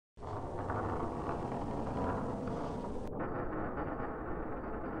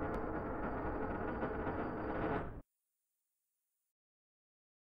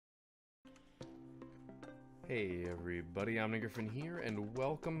Hey everybody, Omnigriffin here, and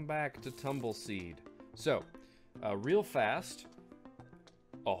welcome back to TumbleSeed. So, real fast,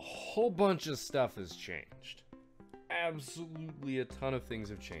 a whole bunch of stuff has changed. Absolutely a ton of things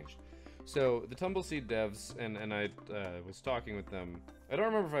have changed. So, the TumbleSeed devs, and I was talking with them, I don't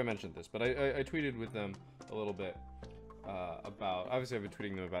remember if I mentioned this, but I tweeted with them a little bit about, obviously I've been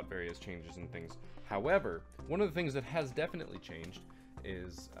tweeting them about various changes and things. However, one of the things that has definitely changed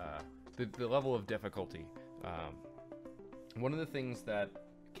is the level of difficulty. One of the things that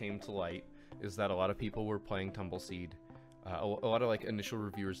came to light is that a lot of people were playing TumbleSeed, a lot of like initial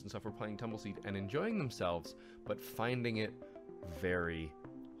reviewers and stuff were playing TumbleSeed and enjoying themselves, but finding it very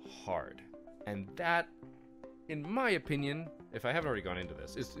hard. And that, in my opinion, if I haven't already gone into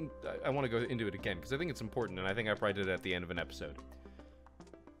this, I want to go into it again because I think it's important, and I think I probably did it at the end of an episode.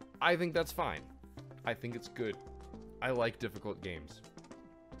 I think that's fine. I think it's good. I like difficult games.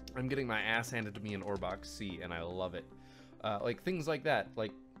 I'm getting my ass handed to me in Orbox C, and I love it. Like, things like that.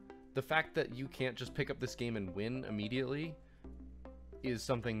 Like, the fact that you can't just pick up this game and win immediately is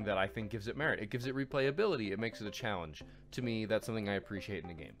something that I think gives it merit. It gives it replayability. It makes it a challenge. To me, that's something I appreciate in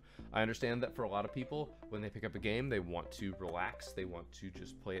a game. I understand that for a lot of people, when they pick up a game, they want to relax. They want to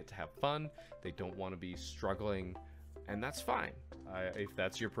just play it to have fun. They don't want to be struggling, and that's fine. If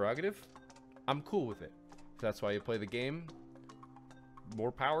that's your prerogative, I'm cool with it. If that's why you play the game,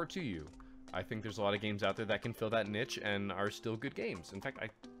 more power to you. I think there's a lot of games out there that can fill that niche and are still good games. In fact,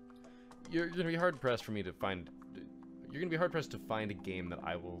 you're gonna be hard pressed for me to find. You're gonna be hard pressed to find a game that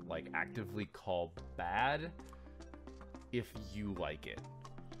I will like actively call bad if you like it.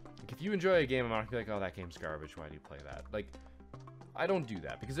 Like, if you enjoy a game, I'm not gonna be like, oh, that game's garbage. Why do you play that? Like, I don't do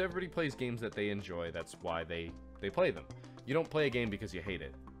that because everybody plays games that they enjoy. That's why they play them. You don't play a game because you hate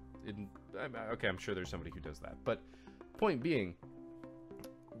it. Okay, I'm sure there's somebody who does that. But point being,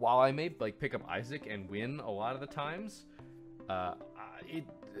 while I may like pick up Isaac and win a lot of the times,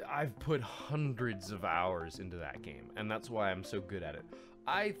 I've put hundreds of hours into that game, and that's why I'm so good at it.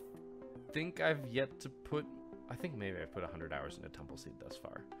 I think I've yet to put, I think maybe I've put 100 hours into TumbleSeed thus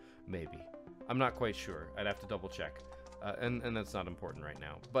far. Maybe. I'm not quite sure. I'd have to double check. And that's not important right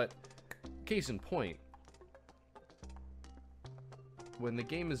now. But, case in point, when the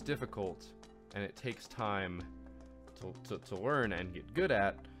game is difficult, and it takes time to learn and get good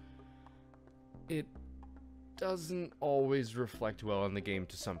at, it doesn't always reflect well on the game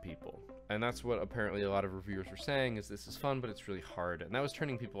to some people. And that's what apparently a lot of reviewers were saying, is this is fun, but it's really hard. And that was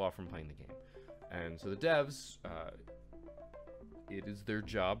turning people off from playing the game. And so the devs, it is their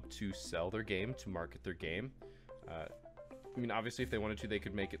job to sell their game, to market their game. I mean, obviously, if they wanted to, they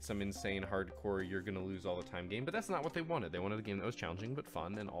could make it some insane, hardcore, you're gonna lose all the time game, but that's not what they wanted. They wanted a game that was challenging, but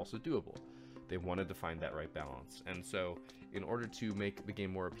fun, and also doable. They wanted to find that right balance. And so, in order to make the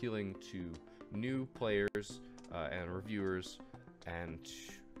game more appealing to new players and reviewers, and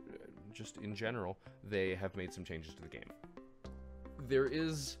just in general, they have made some changes to the game. There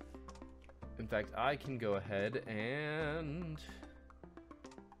is, in fact, I can go ahead and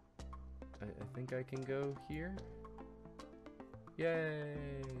I think I can go here. Yay!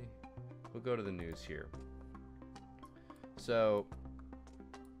 We'll go to the news here. So,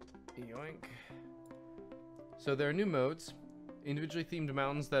 yoink. So there are new modes, individually themed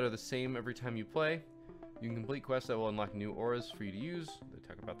mountains that are the same every time you play. You can complete quests that will unlock new auras for you to use. They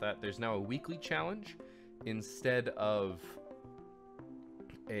talk about that. There's now a weekly challenge instead of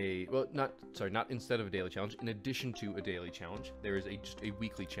a, well, not instead of a daily challenge. In addition to a daily challenge, there is just a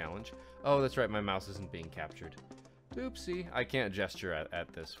weekly challenge. Oh, that's right, my mouse isn't being captured. Oopsie. I can't gesture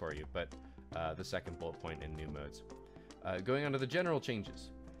at this for you, but the second bullet point in new modes. Going on to the general changes.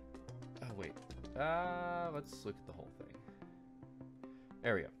 Oh, wait. Let's look at the whole thing.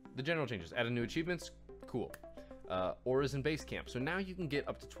 There we go. The general changes. Added new achievements. Cool. Auras in base camp. So now you can get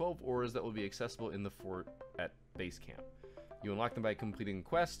up to 12 auras that will be accessible in the fort at base camp. You unlock them by completing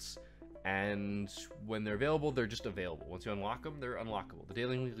quests, and when they're available, they're just available. Once you unlock them, they're unlockable. The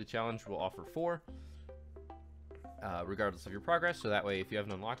daily and weekly challenge will offer 4. Regardless of your progress, so that way if you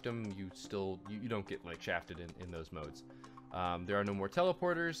haven't unlocked them, you don't get like shafted in those modes. There are no more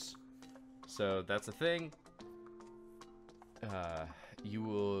teleporters, so that's a thing.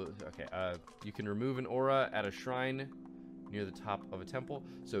 You can remove an aura at a shrine near the top of a temple.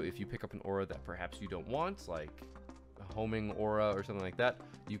 So if you pick up an aura that perhaps you don't want, like a homing aura or something like that,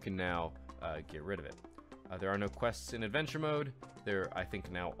 you can now get rid of it. There are no quests in adventure mode. They're, I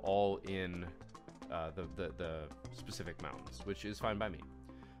think, now all in the specific mountains, which is fine by me.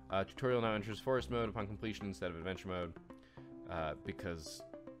 Tutorial now enters forest mode upon completion instead of adventure mode, because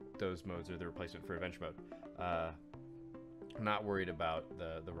those modes are the replacement for adventure mode. Not worried about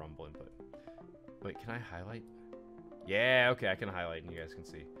the rumble input. Wait, can I highlight? Yeah, okay, I can highlight and you guys can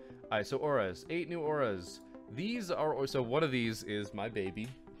see. Alright, so auras. 8 new auras. These are... So one of these is my baby,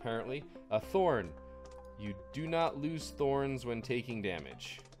 apparently. A thorn. You do not lose thorns when taking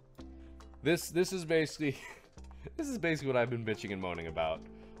damage. This is basically... this is basically what I've been bitching and moaning about.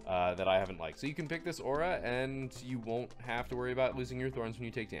 That I haven't liked. So you can pick this aura, and you won't have to worry about losing your thorns when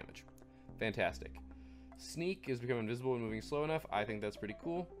you take damage. Fantastic. Sneak is becoming invisible and moving slow enough. I think that's pretty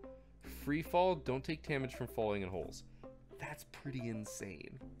cool. Free fall, don't take damage from falling in holes. That's pretty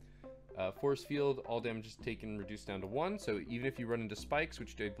insane. Force field, all damage is taken reduced down to 1. So even if you run into spikes,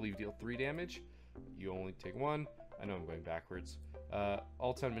 which I believe deal 3 damage, you only take 1. I know I'm going backwards.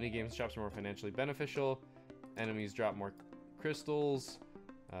 All-time minigames shops are more financially beneficial. Enemies drop more crystals.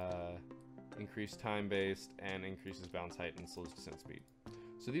 Increased time-based, and increases bounce height and slows descent speed.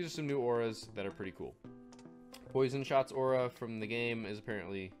 So these are some new auras that are pretty cool. Poison shots aura from the game is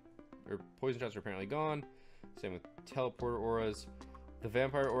apparently... or poison shots are apparently gone. Same with teleporter auras. The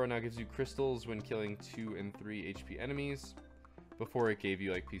vampire aura now gives you crystals when killing 2 and 3 HP enemies. Before it gave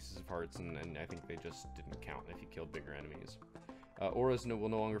you like pieces of hearts, and I think they just didn't count if you killed bigger enemies. Auras will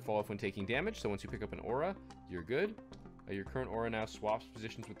no longer fall off when taking damage, so once you pick up an aura, you're good. Your current aura now swaps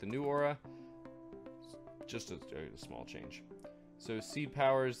positions with the new aura. Just a small change. So seed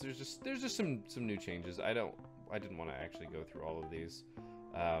powers, there's just some new changes. I didn't want to actually go through all of these.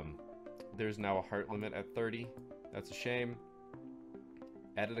 There's now a heart limit at 30. That's a shame.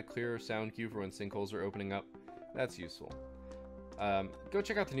 Added a clearer sound cue for when sinkholes are opening up. That's useful. Go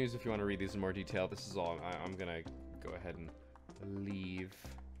check out the news if you want to read these in more detail. This is all. I'm gonna go ahead and leave.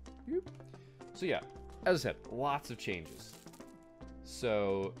 So yeah, as I said, lots of changes.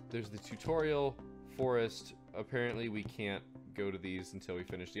 So there's the tutorial, forest. Apparently we can't go to these until we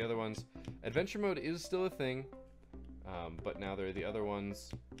finish the other ones. Adventure mode is still a thing, but now there are the other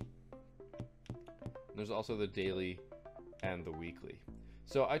ones. There's also the daily and the weekly.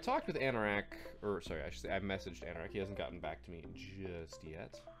 So I talked with Anorak, or sorry, I should say I messaged Anorak. He hasn't gotten back to me just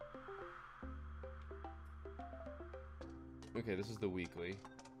yet. Okay, this is the weekly.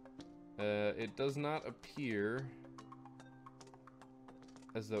 It does not appear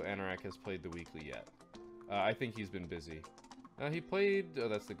as though Anorak has played the weekly yet. I think he's been busy. He played... Oh,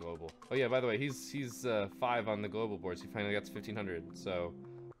 that's the global. Oh yeah, by the way, he's 5 on the global boards. He finally got to 1500, so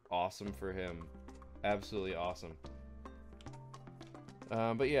awesome for him. Absolutely awesome.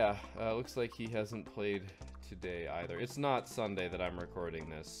 But yeah, looks like he hasn't played today either. It's not Sunday that I'm recording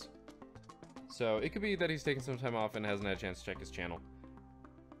this. So it could be that he's taken some time off and hasn't had a chance to check his channel.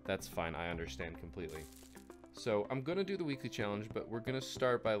 That's fine, I understand completely. So I'm gonna do the weekly challenge, but we're gonna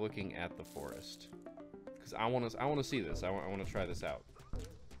start by looking at the forest. Because I wanna see this. I wanna try this out.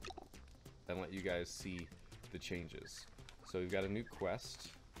 And let you guys see the changes. So we've got a new quest.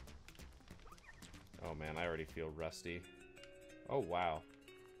 Oh man, I already feel rusty. Oh wow.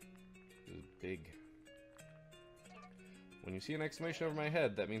 This is big. When you see an exclamation over my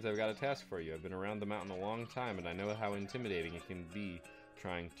head, that means I've got a task for you. I've been around the mountain a long time, and I know how intimidating it can be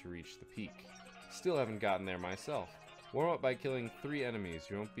trying to reach the peak. Still haven't gotten there myself. Warm up by killing 3 enemies.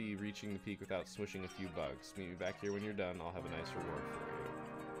 You won't be reaching the peak without swishing a few bugs. Meet me back here when you're done. I'll have a nice reward for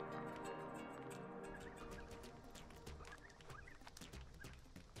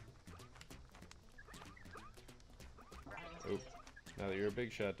you. Oh, now that you're a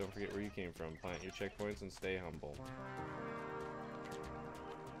big shot, don't forget where you came from. Plant your checkpoints and stay humble.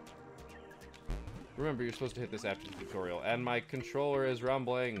 Remember, you're supposed to hit this after the tutorial, and my controller is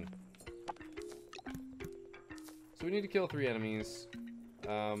rumbling. So we need to kill 3 enemies.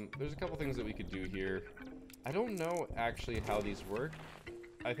 There's a couple things that we could do here. I don't know actually how these work.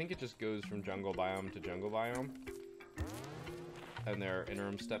 I think it just goes from jungle biome to jungle biome. And there are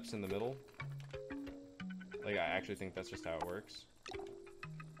interim steps in the middle. Like, I actually think that's just how it works.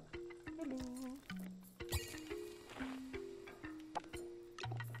 Hello.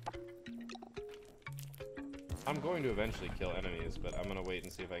 I'm going to eventually kill enemies, but I'm gonna wait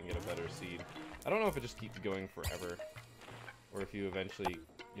and see if I can get a better seed. I don't know if it just keeps going forever, or if you eventually,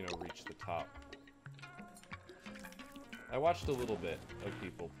 you know, reach the top. I watched a little bit of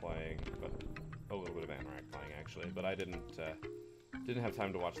people playing, but a little bit of Anorak playing actually, but I didn't have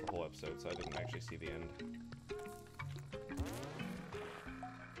time to watch the whole episode, so I didn't actually see the end.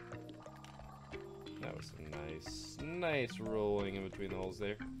 That was some nice rolling in between the holes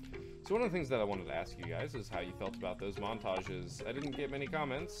there. So one of the things that I wanted to ask you guys is how you felt about those montages. I didn't get many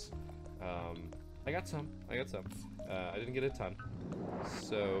comments. I got some. I didn't get a ton.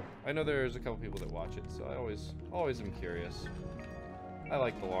 So I know there's a couple people that watch it, so I always am curious. I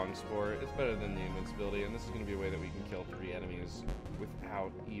like the long sport. It's better than the invincibility, and this is going to be a way that we can kill 3 enemies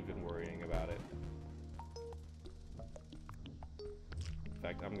without even worrying about it. In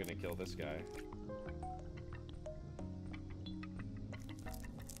fact, I'm gonna kill this guy.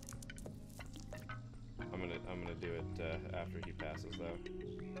 I'm gonna do it after he passes, though.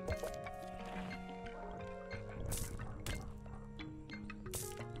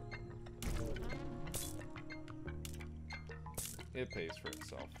 It pays for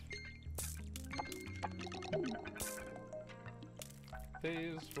itself.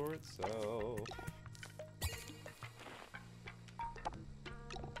 Pays for itself.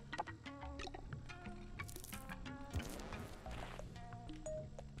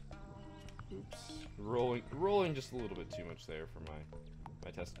 Oops. Rolling just a little bit too much there for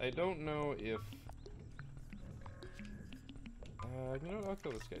my test. I don't know if... you know what? I'll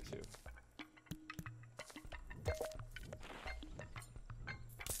kill this guy too.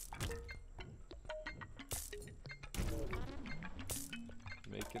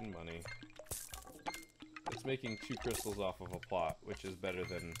 Making money. It's making 2 crystals off of a plot, which is better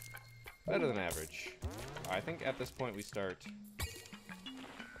than average. I think at this point we start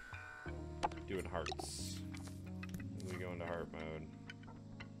doing hearts. We go into heart mode.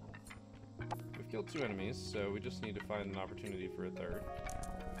 We've killed 2 enemies, so we just need to find an opportunity for a 3rd.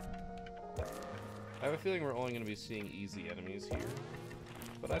 I have a feeling we're only going to be seeing easy enemies here,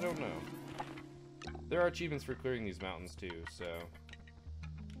 but I don't know. There are achievements for clearing these mountains too, so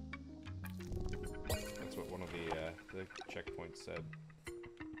that's what one of the checkpoints said.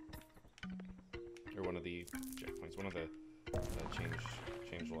 Or one of the checkpoints, one of the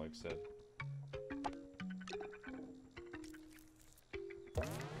changelogs said.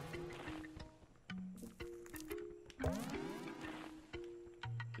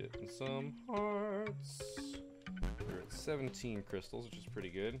 Getting some hearts. We're at 17 crystals, which is pretty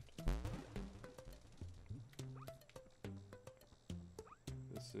good.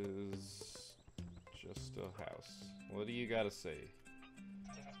 This is just a house. What do you gotta say?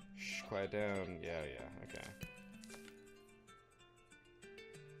 Shh, quiet down. Yeah, okay.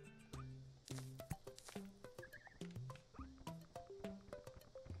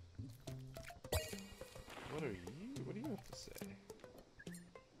 What do you have to say?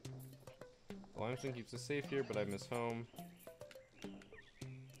 Limestone keeps us safe here, but I miss home.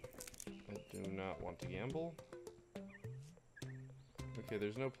 I do not want to gamble. Okay,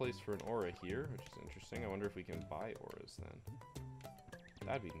 there's no place for an aura here, which is interesting. I wonder if we can buy auras then.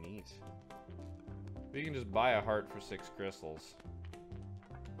 That'd be neat. We can just buy a heart for 6 crystals.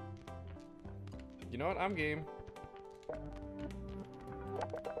 You know what? I'm game.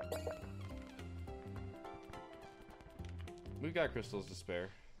 We've got crystals to spare.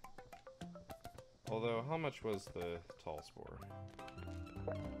 Although, how much was the tall spore?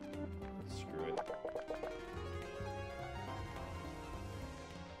 Screw it.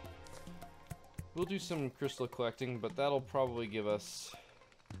 We'll do some crystal collecting, but that'll probably give us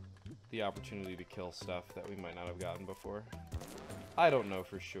the opportunity to kill stuff that we might not have gotten before. I don't know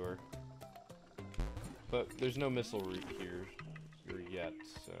for sure. But there's no missile route here yet,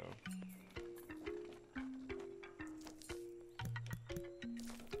 so...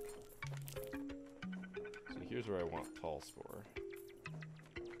 Here's where I want tall spore.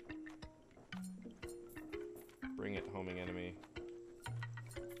 Bring it, homing enemy.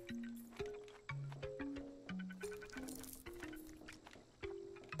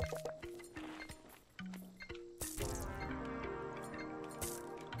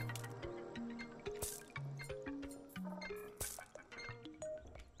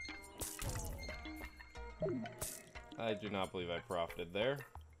 I do not believe I profited there.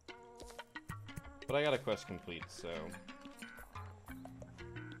 But I got a quest complete, so...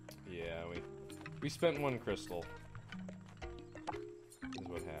 Yeah, we spent 1 crystal. Is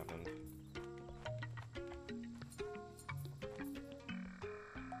what happened.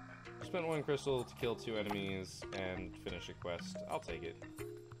 Spent 1 crystal to kill 2 enemies and finish a quest. I'll take it.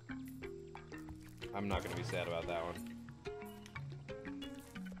 I'm not gonna be sad about that one.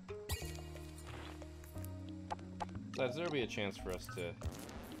 Besides, there'll be a chance for us to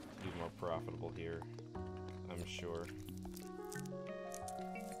be more profitable here, I'm sure.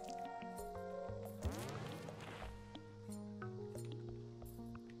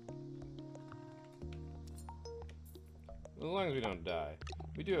 As long as we don't die.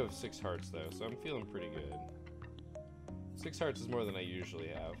 We do have 6 hearts though, so I'm feeling pretty good. 6 hearts is more than I usually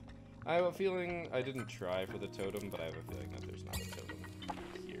have. I have a feeling I didn't try for the totem, but I have a feeling that there's not a totem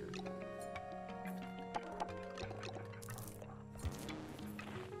here.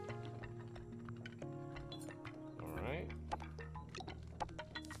 Alright.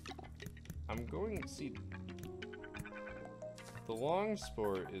 I'm going to see... The long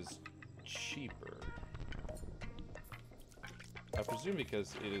spore is cheaper. I presume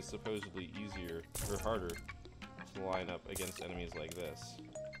because it is supposedly easier, or harder, to line up against enemies like this.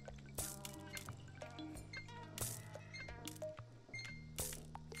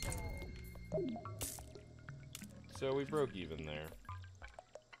 So we broke even there.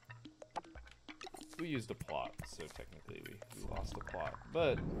 We used a plot, so technically we lost the plot,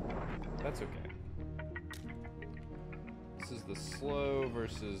 but that's okay. This is the slow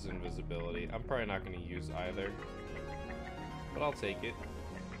versus invisibility. I'm probably not going to use either, but I'll take it.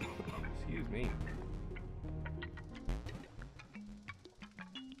 Excuse me.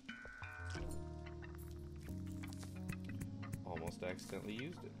 Almost accidentally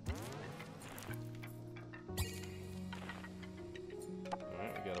used it.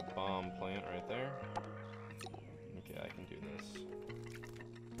 Alright, we got a bomb plant right there. Okay, I can do this.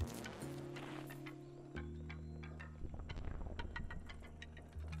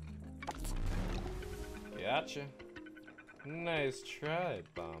 Gotcha. Nice try,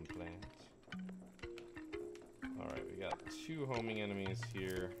 bomb plant. Alright, we got 2 homing enemies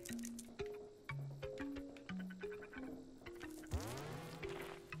here.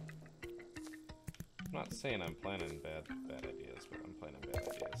 I'm not saying I'm planning bad ideas, but I'm planning bad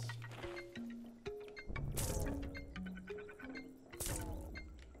ideas.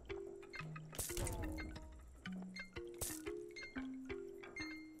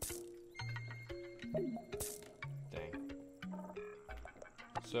 Dang.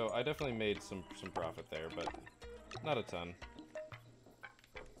 So I definitely made some profit there, but not a ton.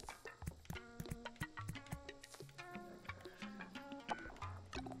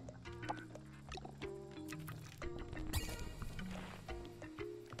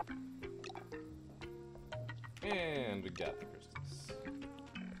 And we got the crystals.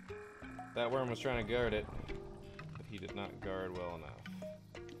 That worm was trying to guard it, but he did not guard well enough.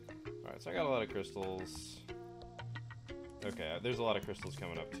 Alright, so I got a lot of crystals. Okay, there's a lot of crystals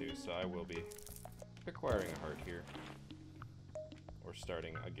coming up too, so I will be acquiring a heart here. Or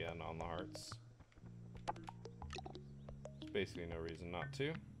starting again on the hearts. There's basically no reason not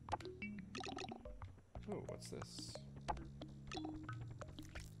to. Oh, what's this?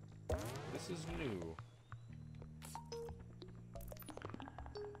 This is new.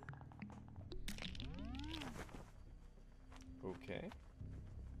 Okay.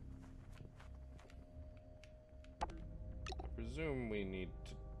 I presume we need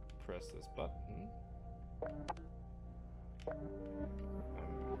to press this button.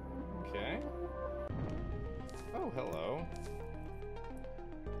 Okay. Oh, hello.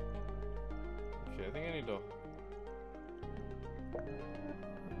 Okay, I think I need to...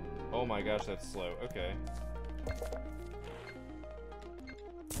 Oh my gosh, that's slow. Okay.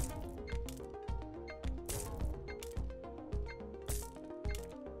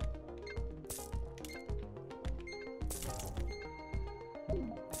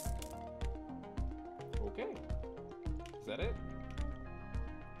 Okay. Is that it?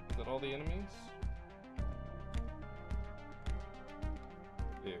 Is that all the enemies?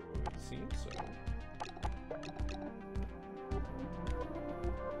 It would seem so.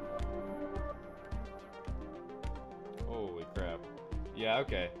 Holy crap. Yeah,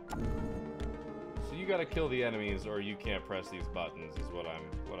 okay. So you gotta kill the enemies or you can't press these buttons is what I'm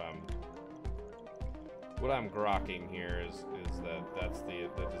grokking here is that that's the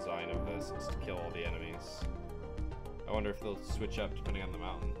design of this is to kill all the enemies. I wonder if they'll switch up depending on the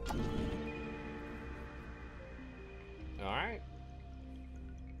mountain. Alright.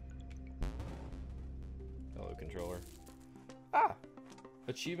 Hello, controller. Ah!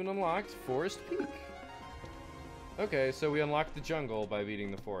 Achievement unlocked, Forest Peak. Okay, so we unlocked the jungle by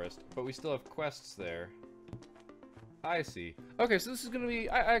beating the forest, but we still have quests there. I see. Okay, so this is gonna be...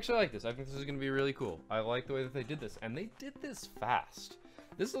 I actually like this. I think this is gonna be really cool. I like the way that they did this, and they did this fast.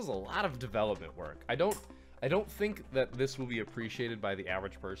 This is a lot of development work. I don't think that this will be appreciated by the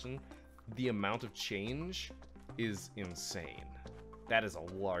average person. The amount of change is insane. That is a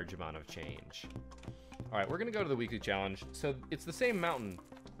large amount of change. All right, we're gonna go to the weekly challenge. So it's the same mountain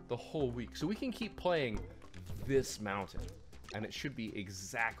the whole week. So we can keep playing this mountain, and it should be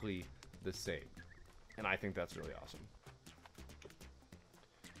exactly the same. And I think that's really awesome.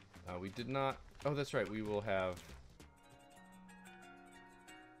 We did not... Oh, that's right. We will have...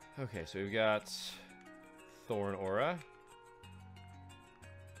 Okay, so we've got Thorn Aura.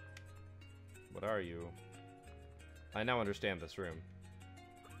 What are you? I now understand this room.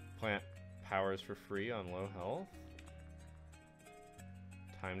 Plant powers for free on low health.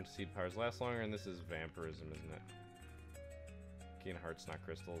 Timed seed powers last longer, and this is vampirism, isn't it? Gain hearts, not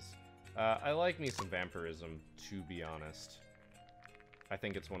crystals. I like me some vampirism, to be honest. I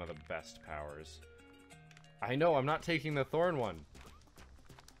think it's one of the best powers. I know, I'm not taking the thorn one.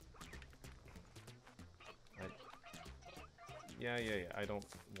 Yeah, I don't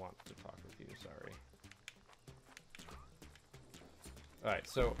want to talk with you, sorry. Alright,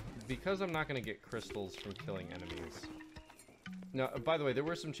 so, because I'm not going to get crystals from killing enemies... Now, by the way, there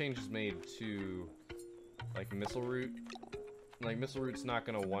were some changes made to, like, Missile Root. Like, Missile Root's not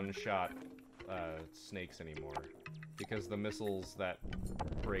going to one-shot snakes anymore. Because the missiles that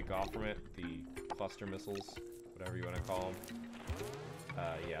break off from it, the cluster missiles, whatever you want to call them,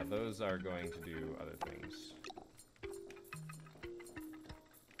 yeah, those are going to do other things.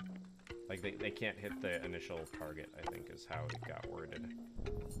 Like, they can't hit the initial target, I think, is how it got worded.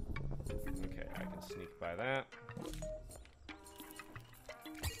 Okay, I can sneak by that.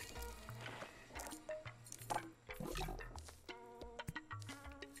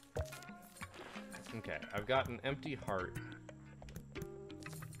 Okay, I've got an empty heart.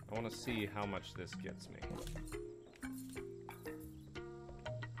 I want to see how much this gets me.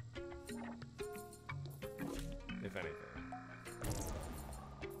 If anything.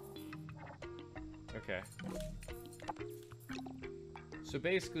 Okay. So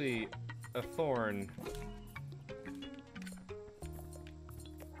basically, a thorn...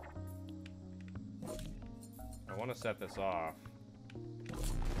 I want to set this off.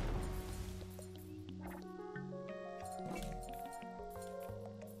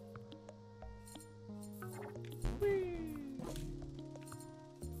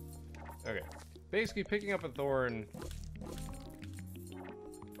 Okay. Basically, picking up a thorn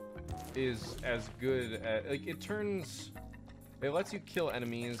is as good as... Like, it turns... It lets you kill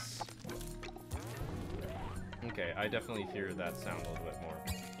enemies. Okay, I definitely hear that sound a little bit more.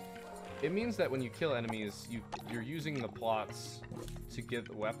 It means that when you kill enemies, you're using the plots to get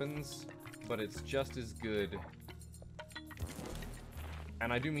the weapons, but it's just as good...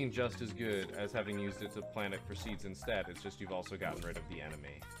 And I do mean just as good as having used it to plant it for seeds instead. It's just you've also gotten rid of the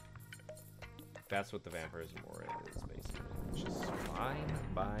enemy. That's what the Vampirism War is, basically. Which is fine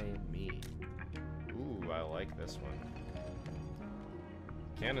by me. Ooh, I like this one.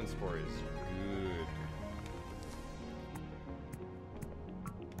 Cannon Spore is good.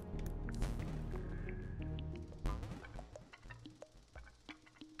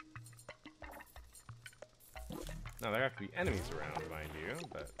 Now, there have to be enemies around, mind you,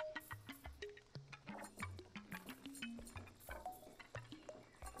 but...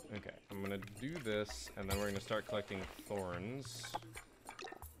 Okay, I'm gonna do this, and then we're gonna start collecting thorns.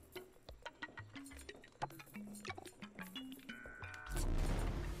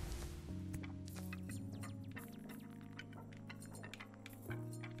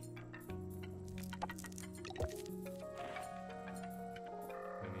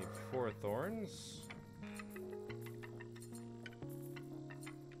 I need 4 thorns.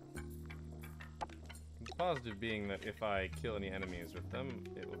 Positive being that if I kill any enemies with them,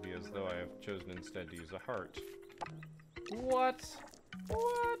 it will be as though I have chosen instead to use a heart. What?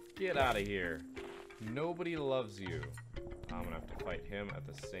 What? Get out of here. Nobody loves you. I'm gonna have to fight him at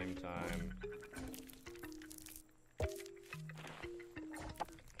the same time.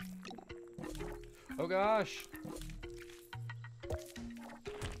 Oh gosh!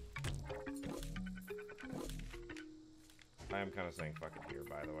 I am kind of saying fuck it here,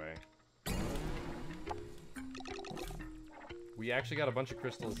 by the way. We actually got a bunch of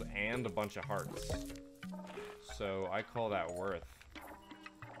crystals and a bunch of hearts. So I call that worth.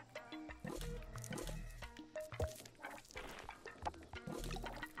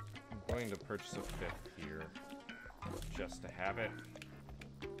 I'm going to purchase a 5th here. Just to have it.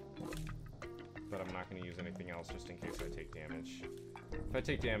 But I'm not going to use anything else just in case I take damage. If I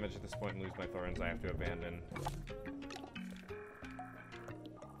take damage at this point and lose my thorns, I have to abandon.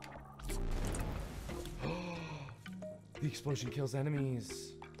 The explosion kills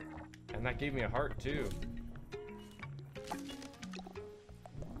enemies. And that gave me a heart, too.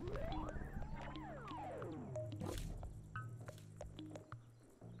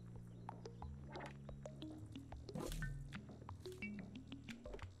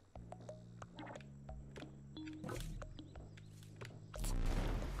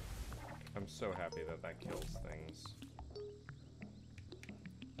 I'm so happy that that kills things.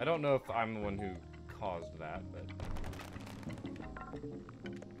 I don't know if I'm the one who caused that, but...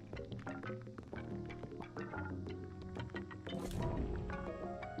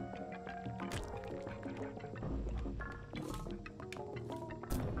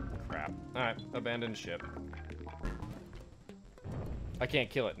 Crap. Alright, abandoned ship. I can't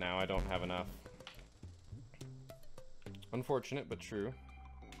kill it now, I don't have enough. Unfortunate, but true.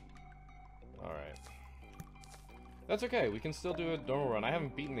 Alright. That's okay, we can still do a normal run. I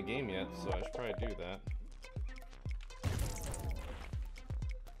haven't beaten the game yet, so I should probably do that.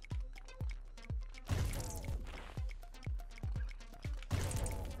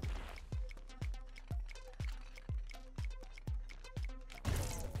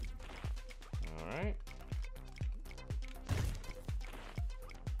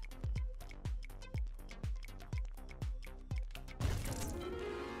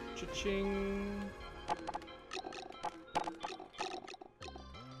 Cha-ching!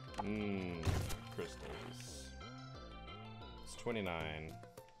 Crystals. It's 29.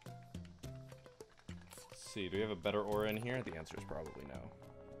 Let's see, do we have a better aura in here? The answer is probably no.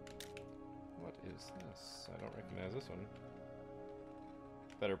 What is this? I don't recognize this one.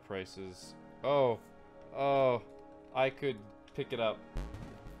 Better prices. Oh! Oh! I could pick it up.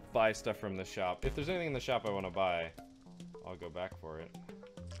 Buy stuff from the shop. If there's anything in the shop I want to buy, I'll go back for it.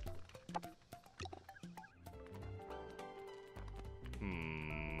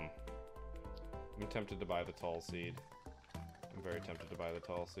 I'm tempted to buy the TumbleSeed. I'm very tempted to buy the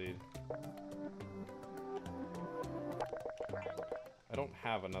TumbleSeed. I don't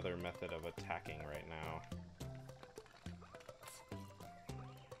have another method of attacking right now.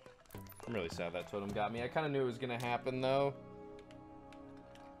 I'm really sad that totem got me. I kind of knew it was going to happen, though.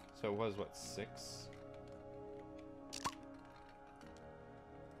 So it was, what, 6?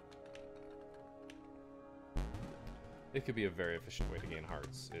 It could be a very efficient way to gain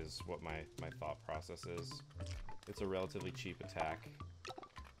hearts, is what my thought process is. It's a relatively cheap attack.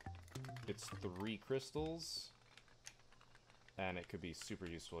 It's 3 crystals, and it could be super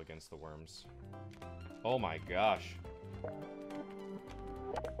useful against the worms. Oh my gosh.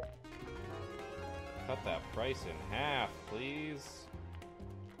 Cut that price in half, please.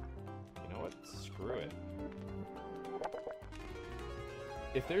 You know what? Screw it.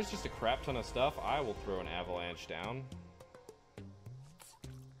 If there's just a crap ton of stuff, I will throw an avalanche down.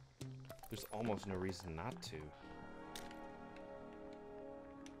 There's almost no reason not to.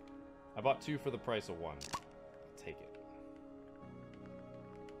 I bought 2 for the price of 1. I'll take it.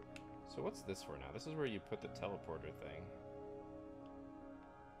 So what's this for now? This is where you put the teleporter thing.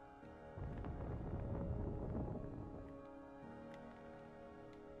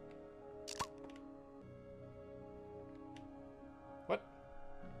 What?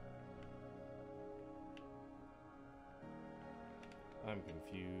 I'm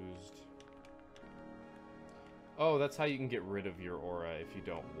confused. Oh, that's how you can get rid of your aura if you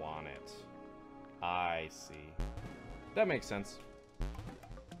don't want it. I see. That makes sense.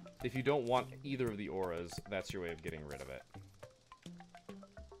 If you don't want either of the auras, that's your way of getting rid of it.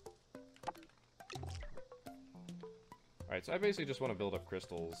 Alright, so I basically just want to build up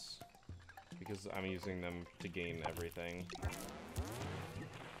crystals, because I'm using them to gain everything.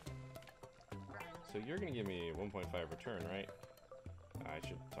 So you're going to give me 1.5 return, right? I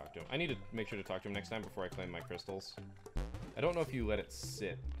should talk to him. I need to make sure to talk to him next time before I claim my crystals. I don't know if you let it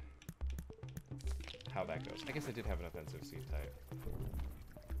sit. How that goes. I guess I did have an offensive seed type.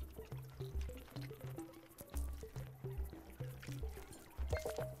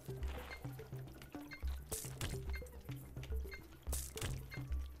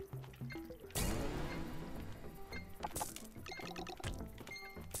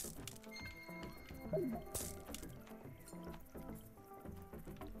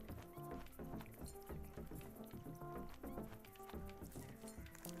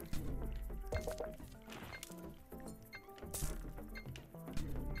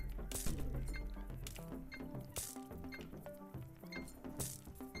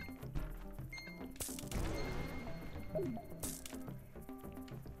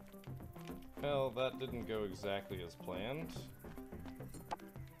 Well, that didn't go exactly as planned.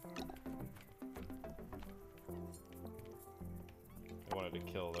 I wanted to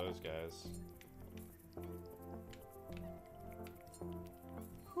kill those guys.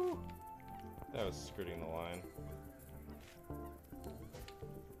 Whew. That was skirting the line.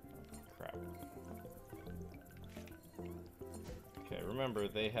 Crap. Okay, remember,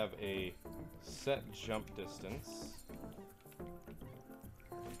 they have a set jump distance.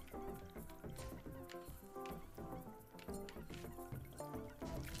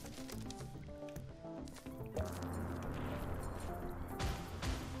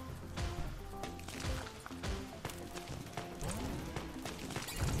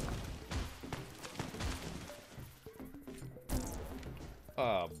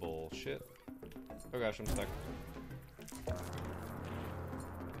 Ah, bullshit. Oh gosh, I'm stuck.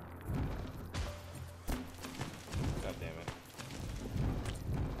 God damn it.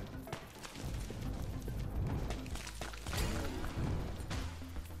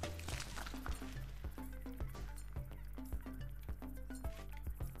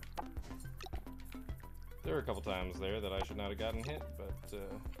 There were a couple times there that I should not have gotten hit, but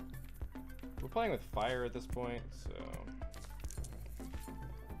we're playing with fire at this point, so...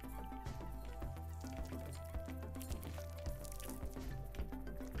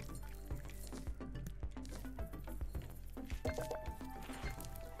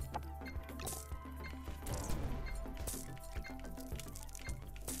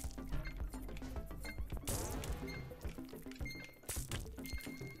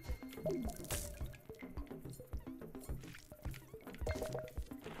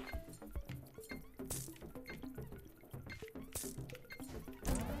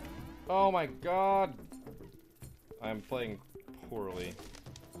 Oh my god! I'm playing poorly.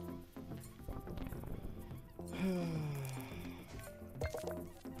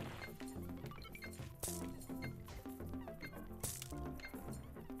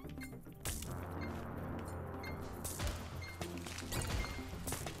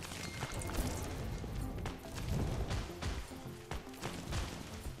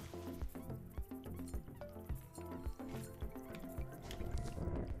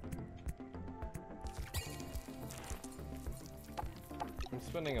 I'm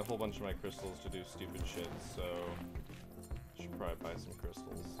spending a whole bunch of my crystals to do stupid shit, so I should probably buy some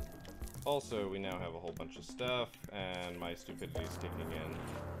crystals. Also, we now have a whole bunch of stuff, and my stupidity is kicking in.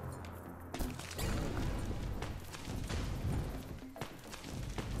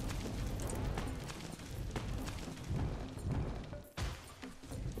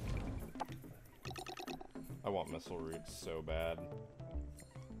 I want missile roots so bad.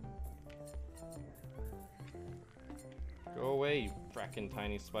 Go away, you frackin'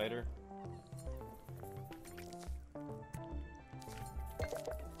 tiny spider.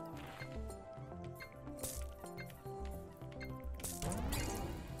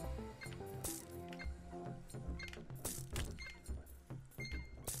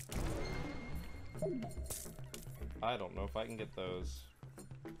 I don't know if I can get those.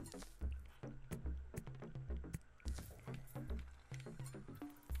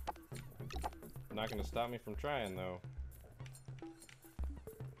 Not gonna stop me from trying, though.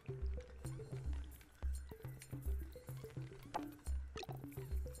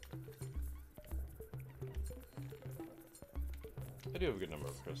 I do have a good number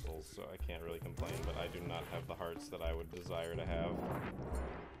of crystals, so I can't really complain, but I do not have the hearts that I would desire to have.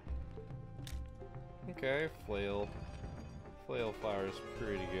 Okay, flail. Flail flower's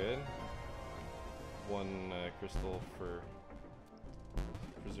pretty good. One crystal for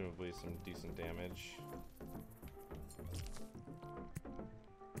presumably some decent damage.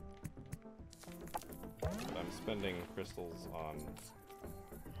 But I'm spending crystals on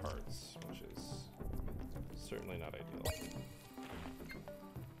hearts, which is certainly not ideal.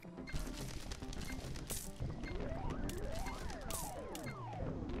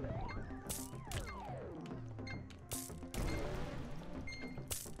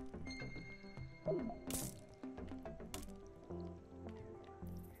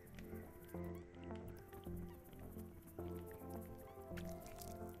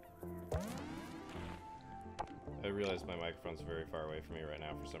 I realize my microphone's very far away from me right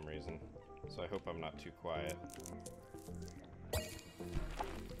now for some reason, so I hope I'm not too quiet.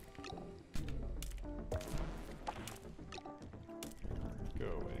 Go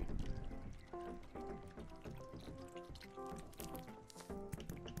away.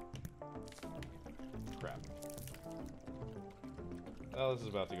 Crap. Oh, this is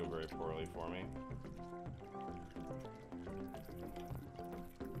about to go very poorly for me.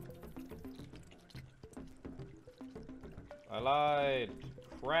 I lied!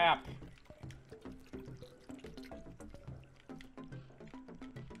 Crap!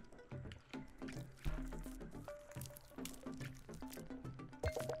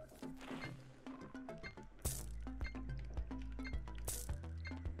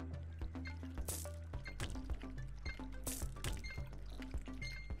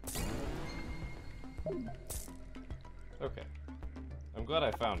 Okay. I'm glad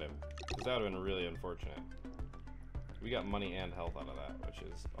I found him, because that would have been really unfortunate. We got money and health out of that, which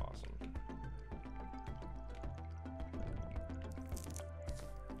is awesome.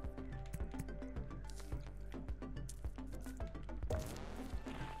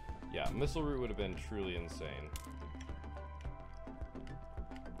 Yeah, missile root would have been truly insane.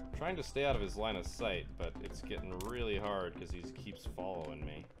 I'm trying to stay out of his line of sight, but it's getting really hard because he keeps following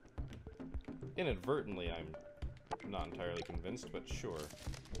me. Inadvertently, I'm not entirely convinced, but sure.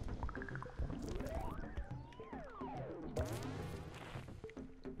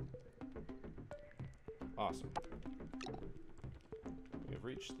 Awesome. We have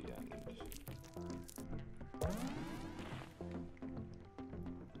reached the end.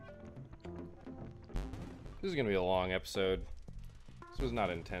 This is going to be a long episode. This was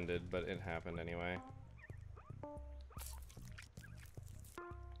not intended, but it happened anyway.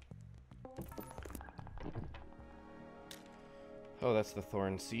 Oh, that's the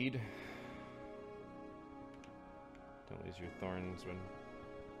thorn seed. Don't lose your thorns when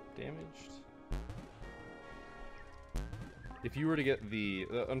damaged. If you were to get the...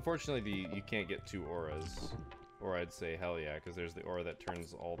 unfortunately, you can't get 2 auras. Or I'd say hell yeah, because there's the aura that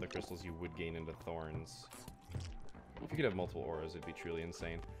turns all the crystals you would gain into thorns. If you could have multiple auras, it'd be truly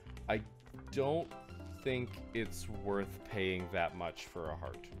insane. I don't think it's worth paying that much for a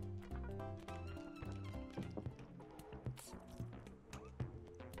heart.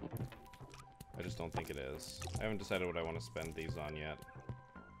 I just don't think it is. I haven't decided what I want to spend these on yet.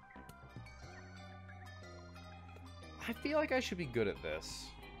 I feel like I should be good at this.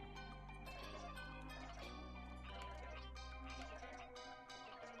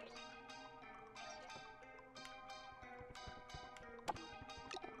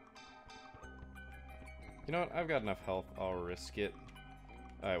 You know what? I've got enough health. I'll risk it.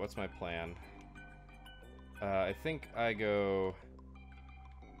 Alright, what's my plan? I think I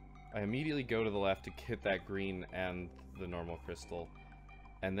immediately go to the left to hit that green and the normal crystal.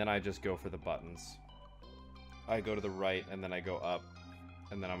 And then I just go for the buttons. I go to the right, and then I go up.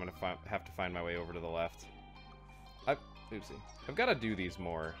 And then I'm gonna have to find my way over to the left. Oopsie. I've got to do these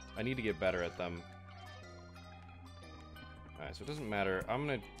more. I need to get better at them. Alright, so it doesn't matter. I'm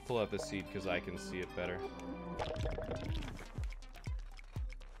gonna pull out the seed because I can see it better.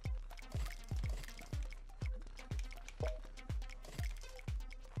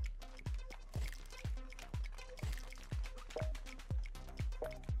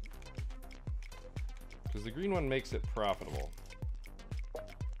 Because the green one makes it profitable.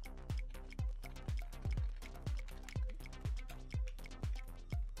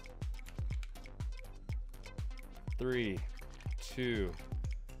 Three, 2,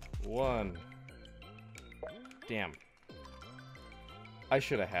 1. Damn. I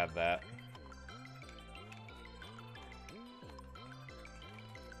should have had that.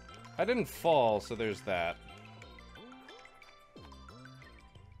 I didn't fall, so there's that.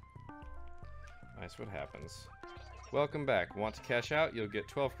 Nice, what happens? Welcome back. Want to cash out? You'll get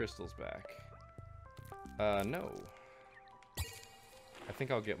 12 crystals back. No. I think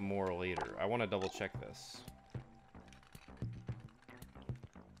I'll get more later. I want to double check this.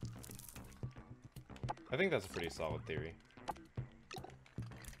 I think that's a pretty solid theory.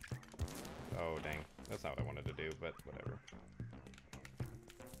 Oh, dang. That's not what I wanted to do, but whatever.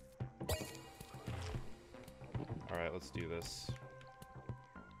 Alright, let's do this.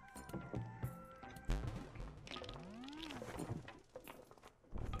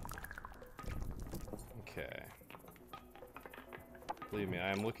 Okay. Believe me,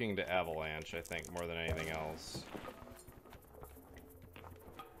 I am looking to avalanche, I think, more than anything else.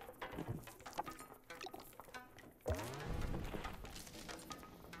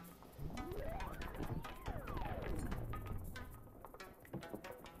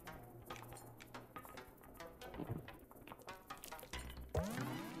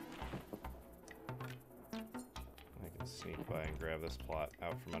 Sneak by and grab this plot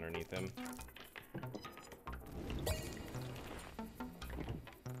out from underneath him.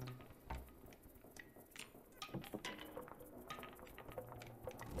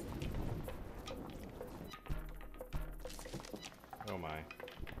 Oh my.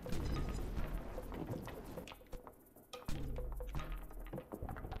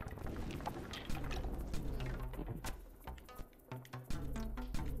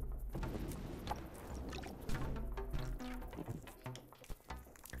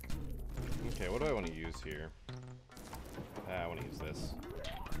 Okay, what do I want to use here? I want to use this.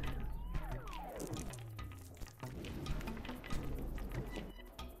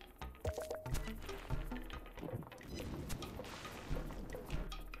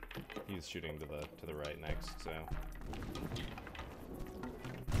 He's shooting to the right next, so.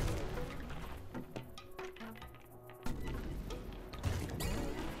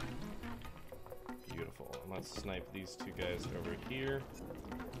 Beautiful. And let's snipe these two guys over here.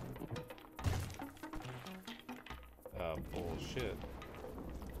 Bullshit.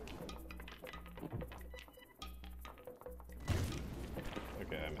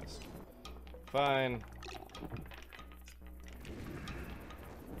 Okay, I missed. Fine.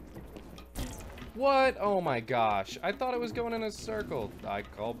 What? Oh my gosh. I thought it was going in a circle. I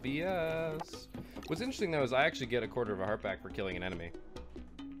call BS. What's interesting though is I actually get a quarter of a heart back for killing an enemy.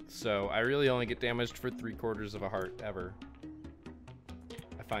 So I really only get damaged for 3/4 of a heart ever.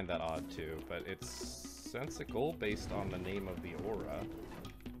 I find that odd too, but it's sensical based on the name of the aura.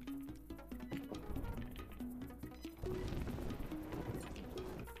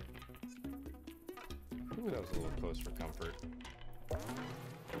 Ooh, that was a little close for comfort. I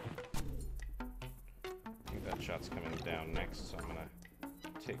think that shot's coming down next, so I'm gonna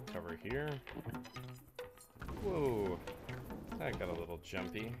take cover here. Whoa, that got a little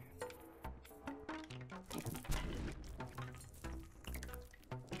jumpy.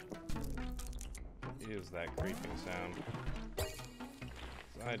 Is that creeping sound?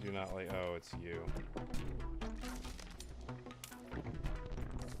 I do not like. Oh, it's you.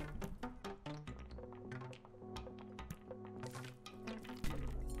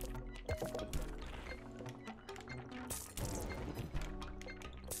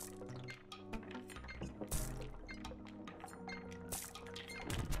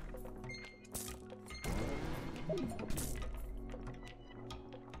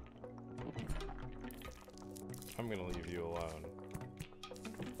 I'm gonna leave you alone.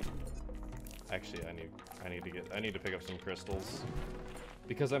 Actually, I need to pick up some crystals.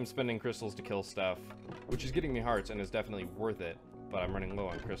 Because I'm spending crystals to kill stuff, which is getting me hearts and is definitely worth it, but I'm running low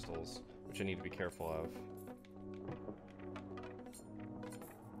on crystals, which I need to be careful of.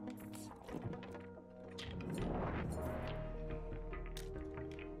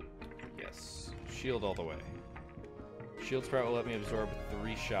 Yes. Shield all the way. Shield Sprout will let me absorb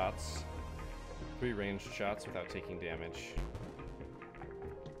 3 shots. 3 ranged shots without taking damage.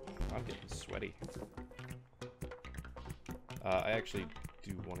 I'm getting sweaty. I actually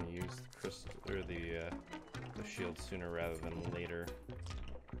do want to use the crystal or the shield sooner rather than later.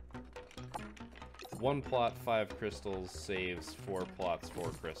 1 plot, 5 crystals saves 4 plots,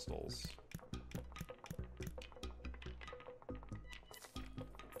 4 crystals.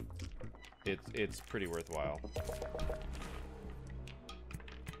 It's pretty worthwhile.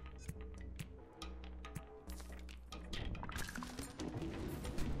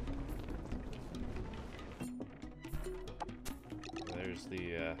 There's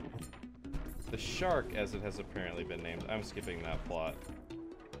the shark, as it has apparently been named. I'm skipping that plot.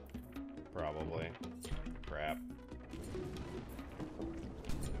 Probably. Crap.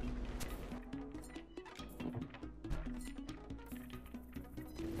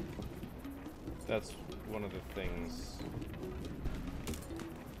 That's one of the things.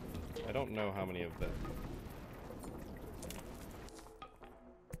 I don't know how many of the...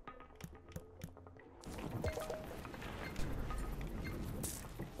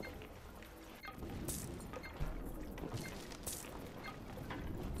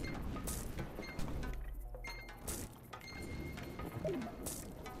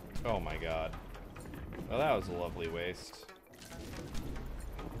 Oh my god. Well, that was a lovely waste.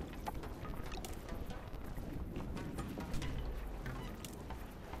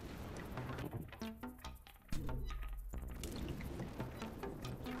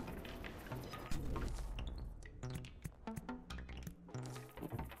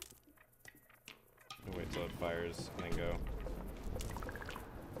 Wait till it fires and then go.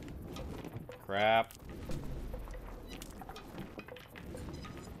 Crap.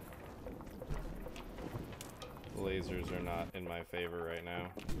 The lasers are not in my favor right now.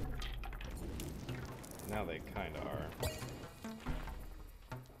 Now they kinda are. I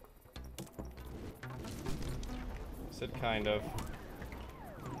said kind of.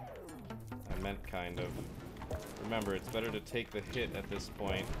 I meant kind of. Remember, it's better to take the hit at this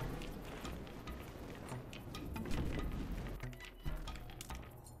point.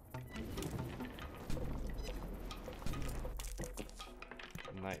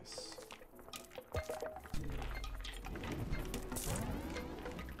 Nice.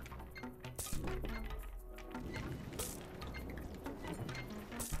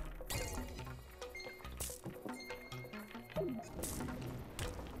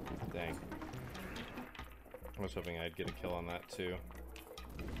 Dang. I was hoping I'd get a kill on that too.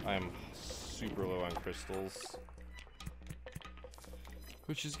 I'm super low on crystals.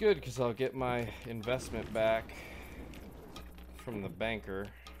 Which is good, because I'll get my investment back from the banker.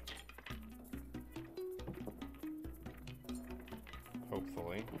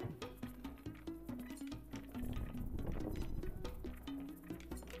 Hopefully.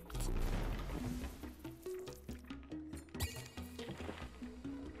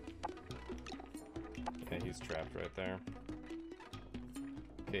 Okay, he's trapped right there.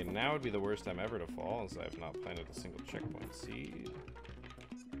 Okay, now would be the worst time ever to fall, as I have not planted a single checkpoint seed.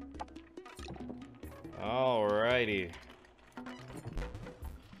 Alrighty.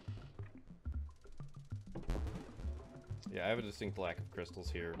 Yeah, I have a distinct lack of crystals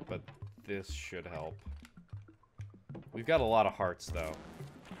here, but this should help. We've got a lot of hearts, though.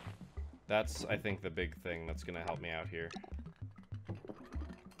 That's, I think, the big thing that's gonna help me out here.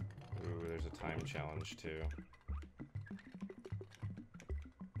 Ooh, there's a time challenge, too.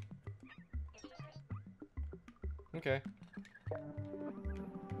 Okay.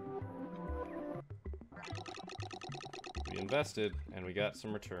 We invested, and we got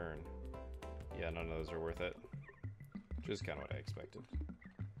some return. Yeah, none of those are worth it. Which is kind of what I expected.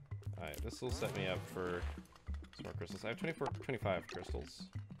 Alright, this will set me up for some more crystals. I have 25 crystals.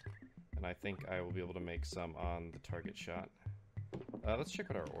 And I think I will be able to make some on the target shot. Let's check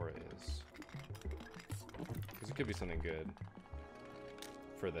what our aura is. Because it could be something good.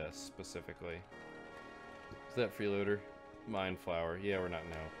 For this, specifically. Is that freeloader? Mind flower. Yeah, we're not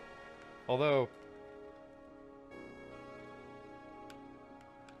now. Although...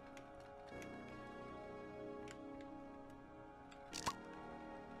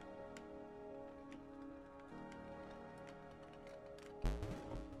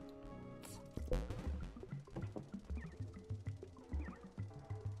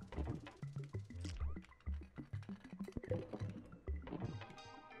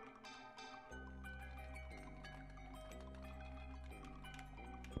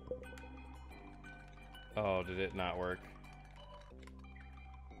 Oh, did it not work?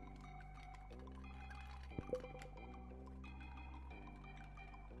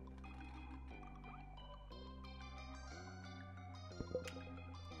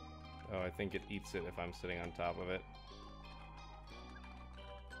 Oh, I think it eats it if I'm sitting on top of it.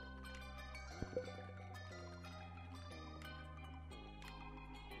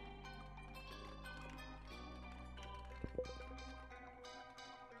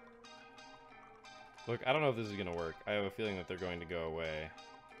 Look, I don't know if this is gonna work. I have a feeling that they're going to go away.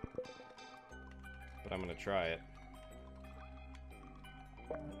 But I'm gonna try it.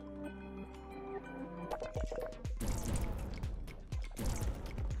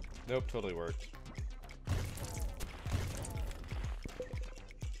 Nope, totally worked.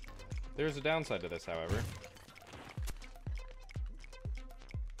 There's a downside to this, however.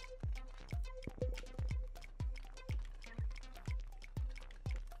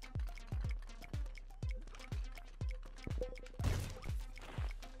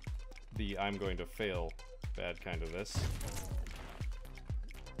 The I'm going to fail bad kind of this.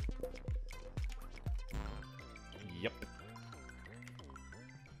 Yep.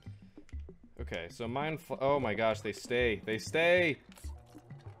 Okay, so mine oh my gosh, they stay. They stay!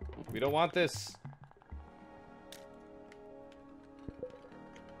 We don't want this.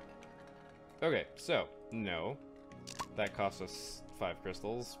 Okay, so, no. That cost us 5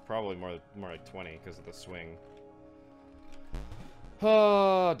 crystals. Probably more like 20 because of the swing.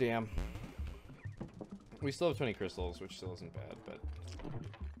 Oh, damn. We still have 20 crystals, which still isn't bad, but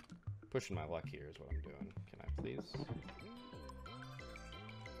pushing my luck here is what I'm doing. Can I please?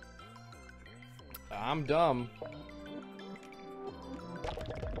 I'm dumb.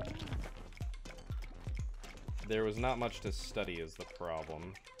 There was not much to study is the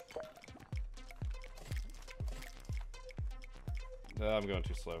problem. I'm going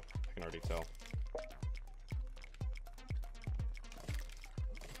too slow. I can already tell.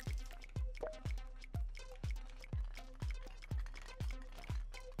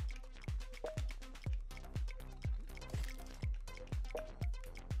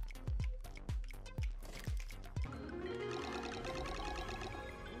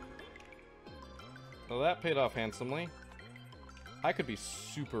 Well, that paid off handsomely. I could be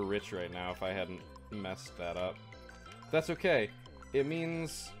super rich right now if I hadn't messed that up. That's okay. It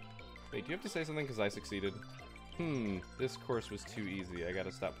means... Wait, do you have to say something because I succeeded? This course was too easy. I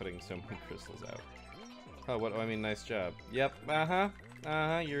gotta stop putting so many crystals out. Oh, what? Oh, I mean, nice job. Yep.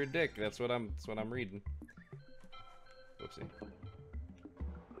 You're a dick. That's what I'm reading. Whoopsie.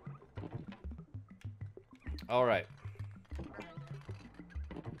 All right.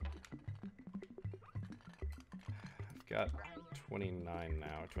 I've got 29 now.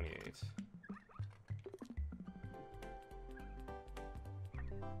 28.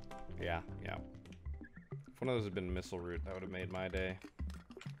 Yeah. If one of those had been missile route, that would have made my day.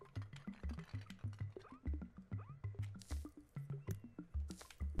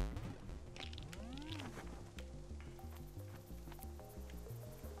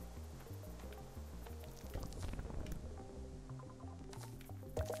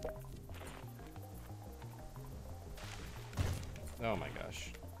 Oh my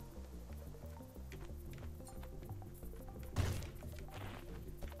gosh.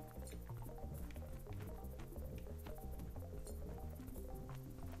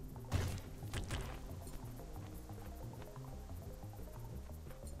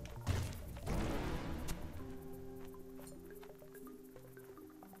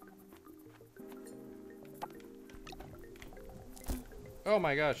 Oh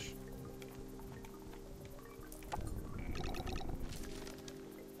my gosh.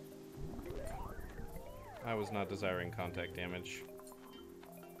 I was not desiring contact damage.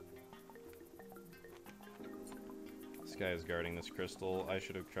 This guy is guarding this crystal. I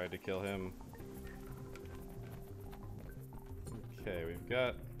should have tried to kill him. Okay, we've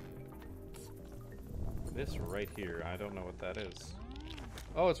got this right here. I don't know what that is.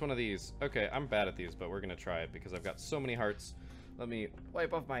 Oh, it's one of these. Okay, I'm bad at these, but we're gonna try it because I've got so many hearts. Let me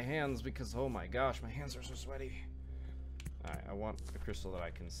wipe off my hands because, oh my gosh, my hands are so sweaty. Alright, I want a crystal that I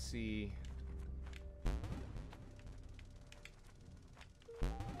can see.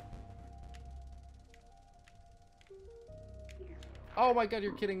 Oh my god,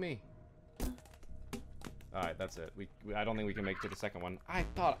 you're kidding me. Alright, that's it. I don't think we can make it to the second one. I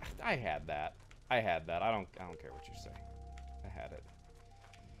thought I had that. I don't care what you say. I had it.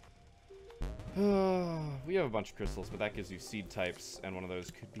 We have a bunch of crystals, but that gives you seed types, and one of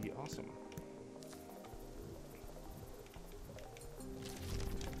those could be awesome.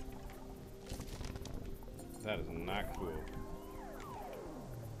 That is not cool.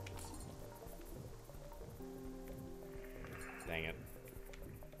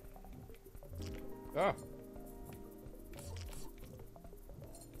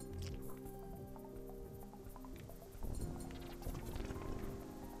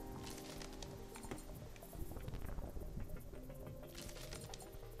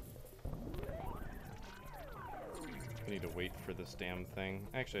 I need to wait for this damn thing.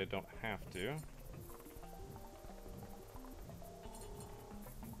 Actually, I don't have to.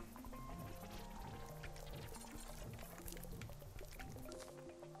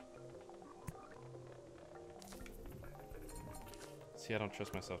 See, I don't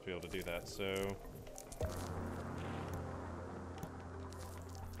trust myself to be able to do that, so...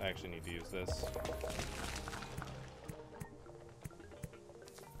 I actually need to use this.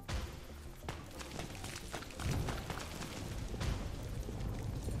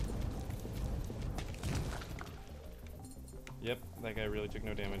 Yep, that guy really took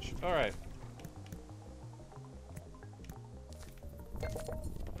no damage. Alright.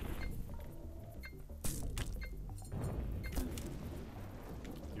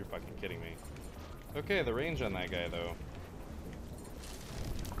 You're fucking kidding me. Okay, the range on that guy, though.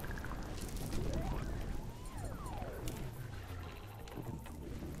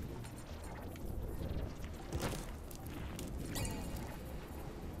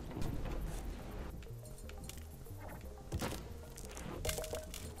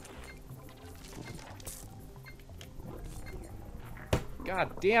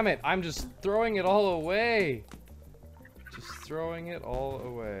 God damn it! I'm just throwing it all away! Just throwing it all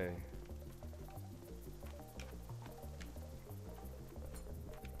away.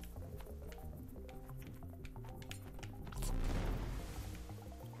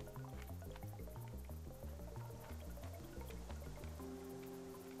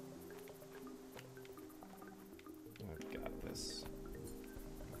 I've got this.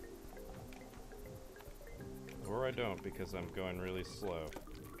 Or I don't, because I'm going really slow.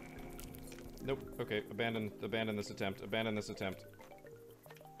 Nope. Okay. Abandon this attempt. Abandon this attempt.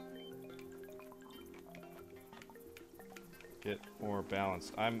 Get more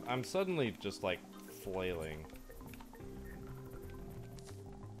balanced. I'm suddenly just like flailing.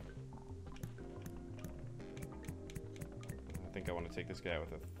 I think I want to take this guy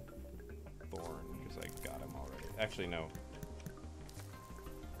with a thorn because I got him already. Actually, no.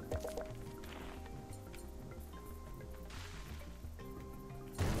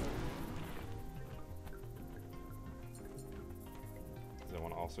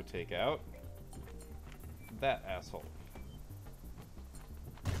 Also take out that asshole.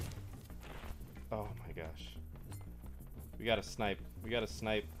 Oh my gosh. We gotta snipe. We gotta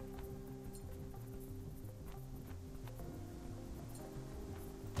snipe.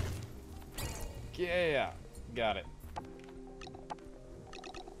 Yeah, got it.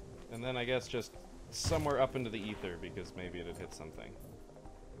 And then I guess just somewhere up into the ether because maybe it'd hit something.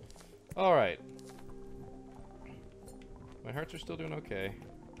 Alright. My hearts are still doing okay.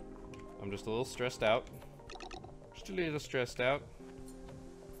 I'm just a little stressed out. Just a little stressed out.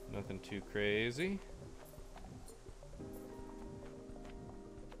 Nothing too crazy.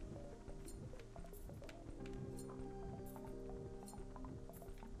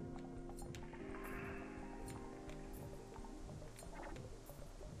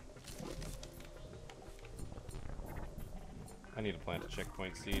 I need to plant a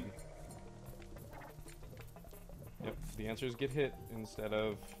checkpoint seed. Yep, the answer is get hit instead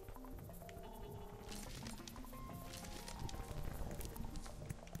of...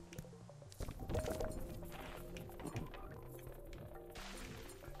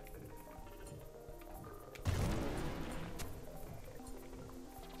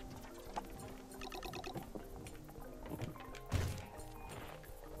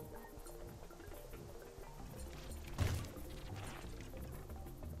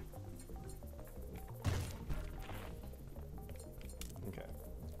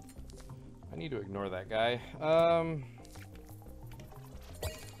 I need to ignore that guy.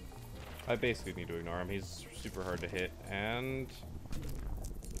 I basically need to ignore him. He's super hard to hit, and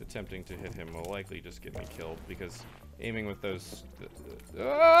attempting to hit him will likely just get me killed because aiming with those...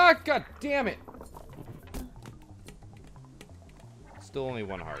 Ah, god damn it! Still only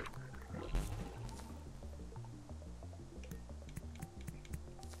one heart.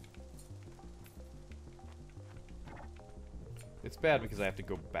 It's bad because I have to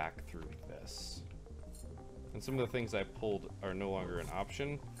go back through this. And some of the things I pulled are no longer an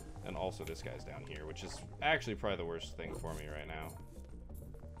option. And also this guy's down here, which is actually probably the worst thing for me right now.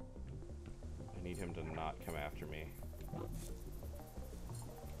 I need him to not come after me.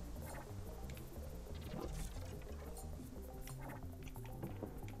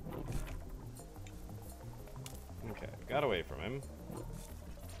 Okay, got away from him.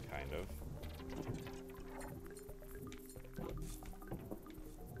 Kind of.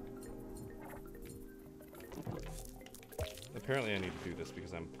 Apparently I need to do this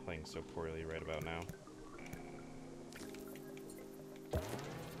because I'm playing so poorly right about now.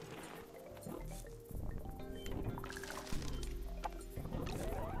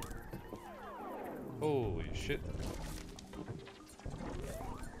 shit.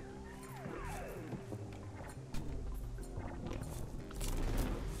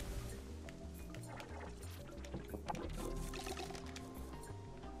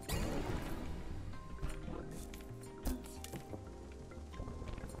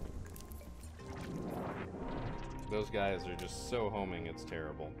 Those guys are just so homing, it's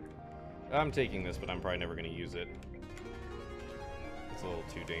terrible. I'm taking this, but I'm probably never going to use it. It's a little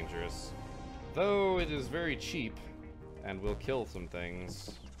too dangerous. Though it is very cheap, and will kill some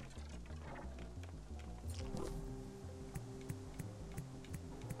things.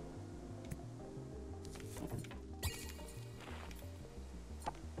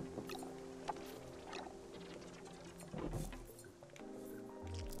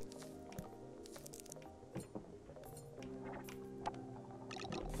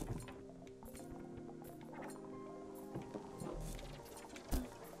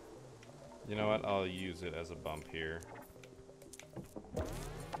 You know what? I'll use it as a bump here.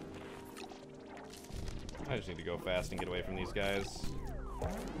 I just need to go fast and get away from these guys.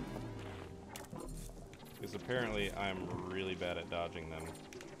 Because apparently I'm really bad at dodging them.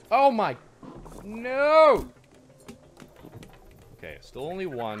 Oh my... No! Okay, still only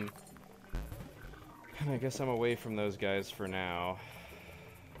one. And I guess I'm away from those guys for now.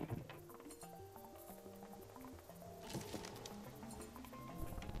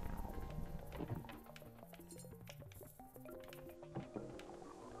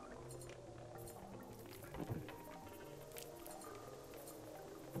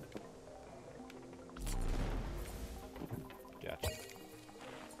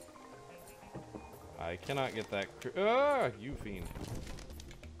 I cannot get that. Ah, you fiend.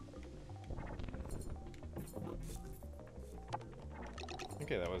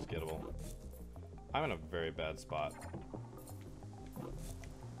 Okay, that was gettable. I'm in a very bad spot.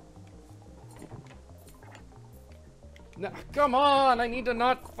 No, come on! I need to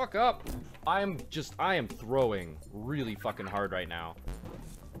not fuck up. I am throwing really fucking hard right now.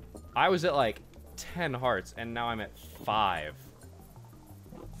 I was at like 10 hearts, and now I'm at 5.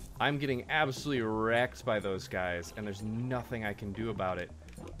 I'm getting absolutely wrecked by those guys, and there's nothing I can do about it.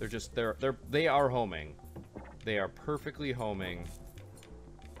 They are homing. They are perfectly homing.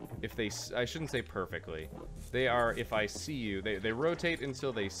 If they, I shouldn't say perfectly. They are, if I see you, they rotate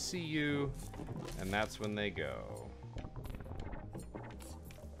until they see you, and that's when they go.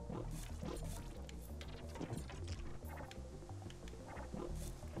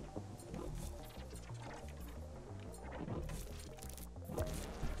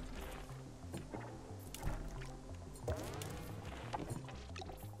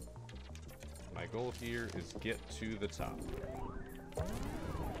 My goal here is get to the top.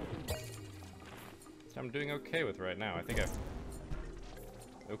 Which I'm doing okay with right now. I think I've...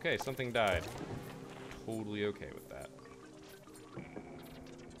 Okay, something died. Totally okay with that.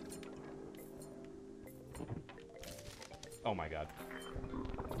 Oh my god.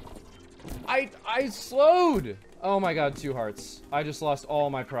 I slowed! Oh my god, 2 hearts. I just lost all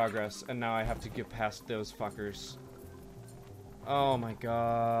my progress, and now I have to get past those fuckers. Oh my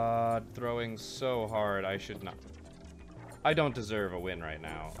god, throwing so hard. I should not. I don't deserve a win right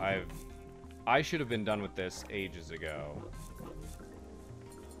now. I should have been done with this ages ago.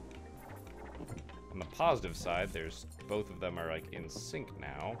 On the positive side, there's both of them are like in sync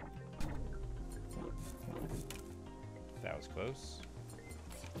now. That was close.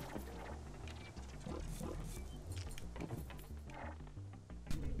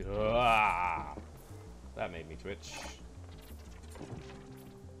 Ah, that made me twitch.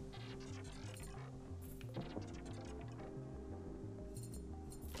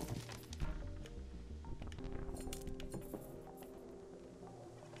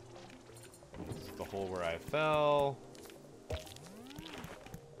 This is the hole where I fell.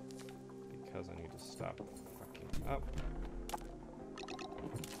 Because I need to stop fucking up.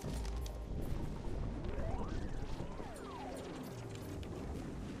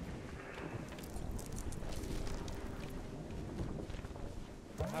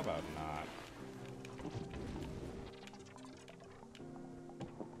 How about not?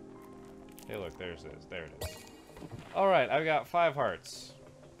 Hey, look, there it is. There it is. Alright, I've got 5 hearts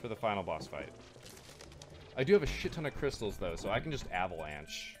for the final boss fight. I do have a shit ton of crystals, though, so I can just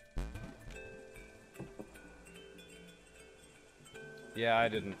avalanche. Yeah, I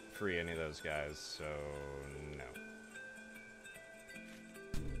didn't free any of those guys, so no.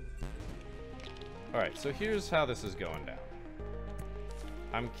 Alright, so here's how this is going down.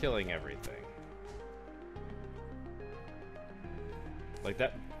 I'm killing everything. Like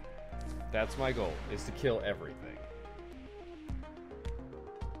that. That's my goal, is to kill everything.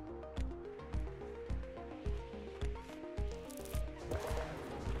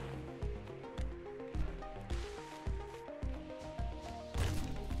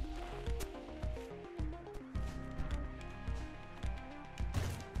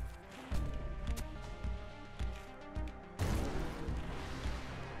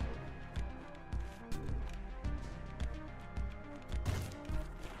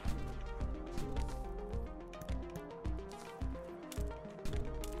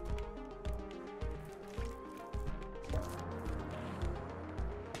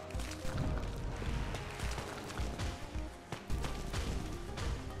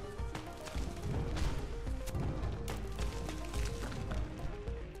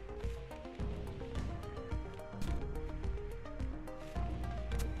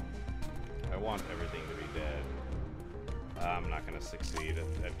 want everything to be dead. I'm not gonna succeed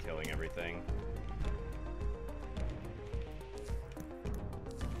at killing everything.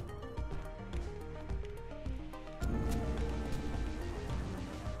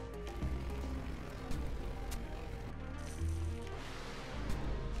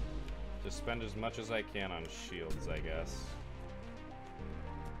 Just spend as much as I can on shields, I guess.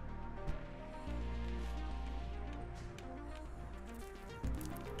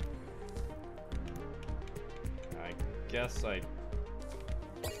 I guess I...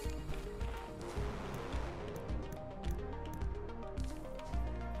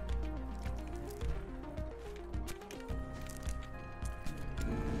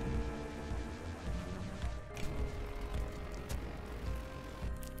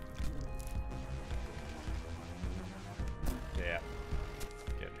 Yeah,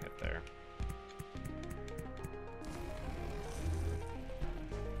 getting hit there.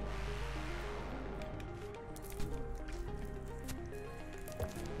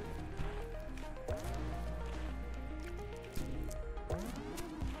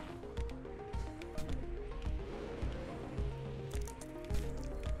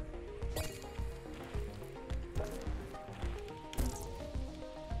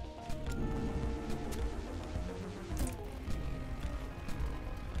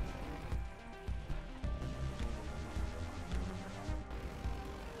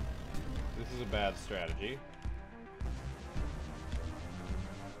 This is a bad strategy.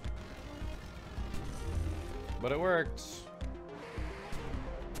 But it worked.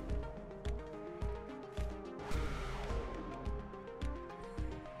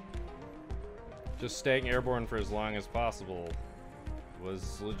 Just staying airborne for as long as possible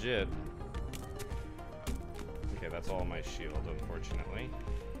was legit. Okay, that's all my shield, unfortunately.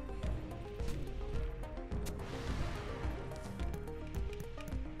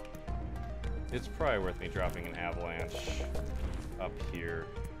 It's probably worth me dropping an avalanche up here.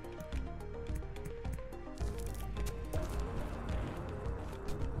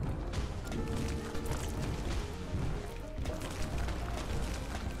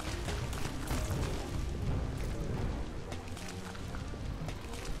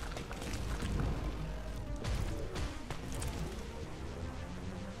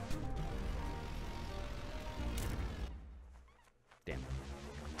 Damn.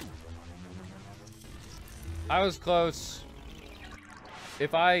 I was close.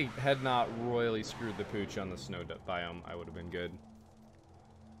 If I had not royally screwed the pooch on the snow biome, I would have been good.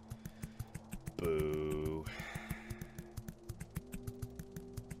 Boo.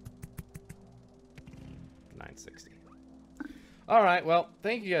 $9.60. Alright, well,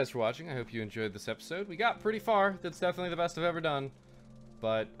 thank you guys for watching. I hope you enjoyed this episode. We got pretty far. That's definitely the best I've ever done.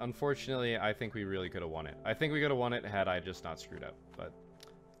 But unfortunately, I think we really could have won it. I think we could have won it had I just not screwed up. But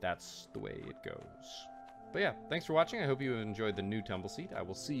that's the way it goes. But yeah, thanks for watching. I hope you enjoyed the new TumbleSeed. I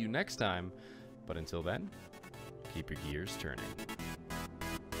will see you next time. But until then, keep your gears turning.